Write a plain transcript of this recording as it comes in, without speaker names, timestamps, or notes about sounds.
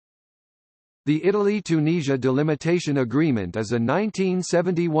The Italy-Tunisia Delimitation Agreement is a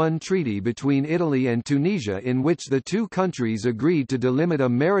 1971 treaty between Italy and Tunisia in which the two countries agreed to delimit a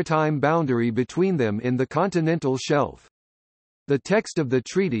maritime boundary between them in the continental shelf. The text of the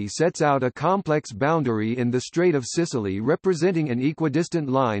treaty sets out a complex boundary in the Strait of Sicily representing an equidistant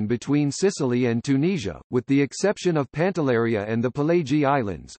line between Sicily and Tunisia, with the exception of Pantelleria and the Pelagi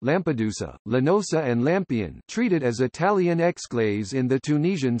Islands Lampedusa, Lanosa and Lampione treated as Italian exclaves in the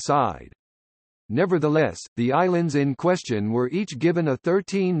Tunisian side. Nevertheless, the islands in question were each given a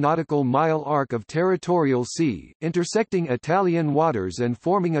 13 nautical mile arc of territorial sea, intersecting Italian waters and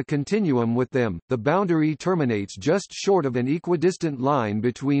forming a continuum with them. The boundary terminates just short of an equidistant line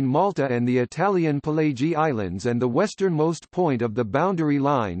between Malta and the Italian Pelagi Islands, and the westernmost point of the boundary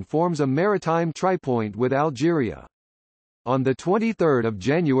line forms a maritime tripoint with Algeria. On 23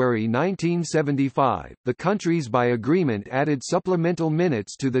 January 1975, the countries by agreement added supplemental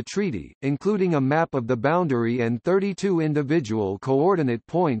minutes to the treaty, including a map of the boundary and 32 individual coordinate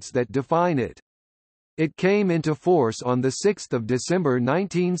points that define it. It came into force on 6 December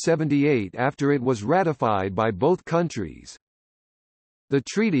 1978 after it was ratified by both countries. The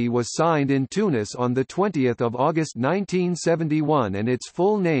treaty was signed in Tunis on 20 August 1971, and its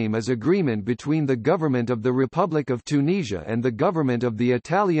full name is Agreement between the Government of the Republic of Tunisia and the Government of the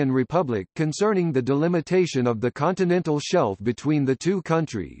Italian Republic concerning the delimitation of the continental shelf between the two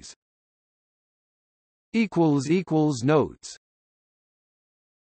countries. Notes